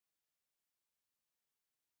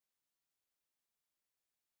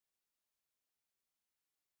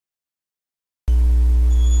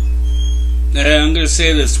I'm gonna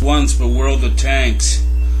say this once, but World of Tanks,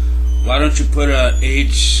 why don't you put a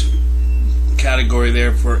age category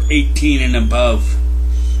there for 18 and above?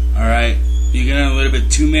 Alright? You're getting a little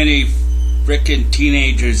bit too many frickin'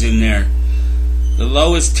 teenagers in there. The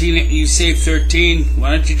lowest you say 13,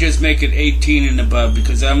 why don't you just make it 18 and above?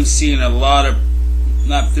 Because I'm seeing a lot of,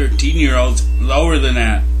 not 13-year-olds, lower than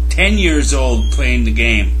that, 10 years old playing the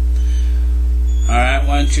game. Alright,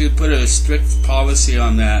 why don't you put a strict policy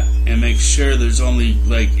on that and make sure there's only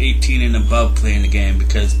like 18 and above playing the game,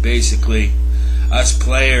 because basically us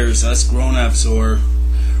players, us grown-ups or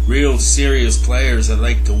real serious players that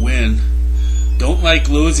like to win, don't like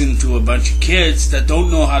losing to a bunch of kids that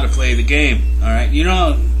don't know how to play the game. Alright, you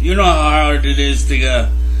know how hard it is to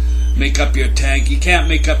make up your tank. You can't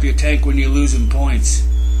make up your tank when you're losing points.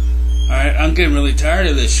 Alright, I'm getting really tired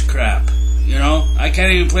of this crap. You know, I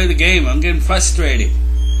can't even play the game. I'm getting frustrated.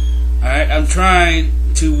 Alright, I'm trying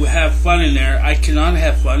to have fun in there. I cannot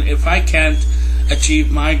have fun if I can't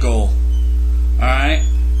achieve my goal. Alright?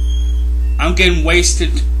 I'm getting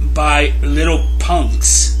wasted by little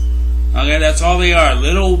punks. Okay, that's all they are.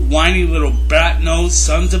 Little whiny little brat-nosed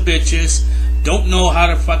sons of bitches. Don't know how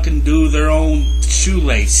to fucking do their own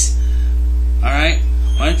shoelace. Alright?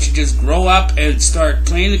 Why don't you just grow up and start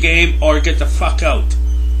playing the game, or get the fuck out?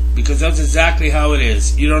 Because that's exactly how it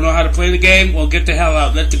is. You don't know how to play the game? Well, get the hell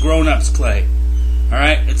out. Let the grown-ups play.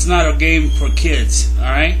 Alright? It's not a game for kids.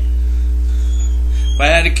 Alright? If I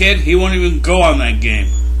had a kid, he won't even go on that game.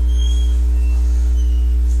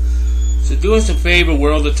 So do us a favor,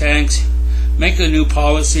 World of Tanks. Make a new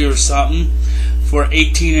policy or something for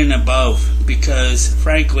 18 and above. Because,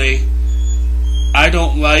 frankly, I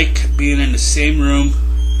don't like being in the same room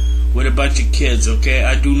with a bunch of kids, okay?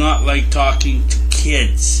 I do not like talking to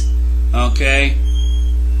kids, okay?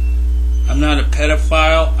 I'm not a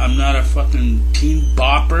pedophile. I'm not a fucking teen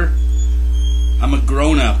bopper. I'm a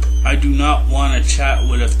grown-up. I do not want to chat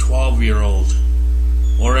with a 12-year-old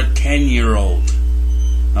or a 10-year-old,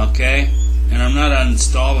 okay? And I'm not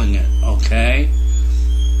uninstalling it, okay?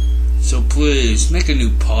 So please, make a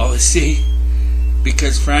new policy.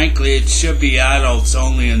 Because frankly, it should be adults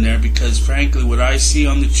only in there. Because frankly, what I see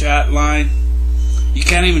on the chat line, you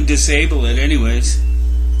can't even disable it anyways.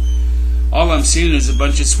 All I'm seeing is a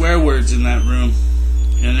bunch of swear words in that room.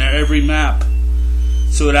 In every map.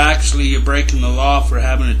 So it actually, you're breaking the law for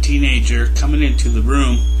having a teenager coming into the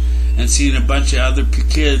room and seeing a bunch of other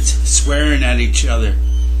kids swearing at each other.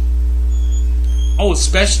 Oh,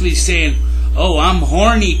 especially saying, oh, I'm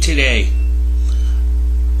horny today.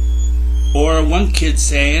 Or one kid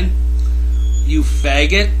saying, you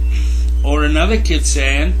faggot. Or another kid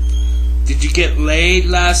saying, did you get laid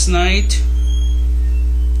last night?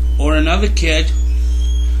 Or another kid,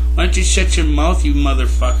 why don't you shut your mouth, you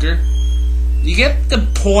motherfucker? You get the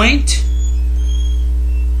point?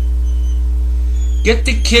 Get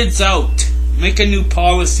the kids out. Make a new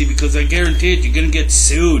policy, because I guarantee it, you're going to get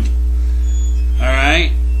sued.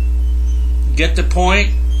 Alright? Get the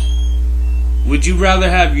point? Would you rather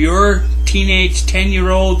have your teenage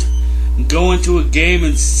 10-year-old go into a game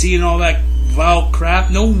and seeing all that vile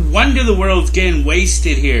crap? No wonder the world's getting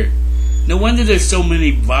wasted here. No wonder there's so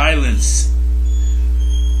many violence.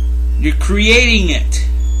 You're creating it.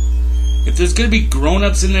 If there's going to be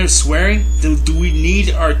grown-ups in there swearing, do we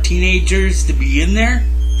need our teenagers to be in there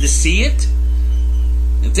to see it?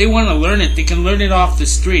 If they want to learn it, they can learn it off the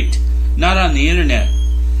street, not on the internet.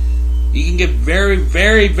 You can get very,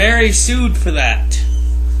 very, very sued for that.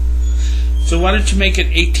 So why don't you make it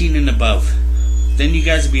 18 and above? Then you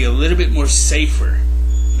guys will be a little bit more safer.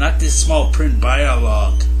 Not this small print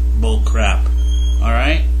dialogue bull crap.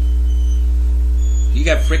 Alright? You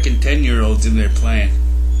got frickin' 10-year-olds in there playing.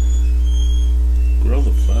 Grow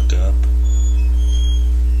the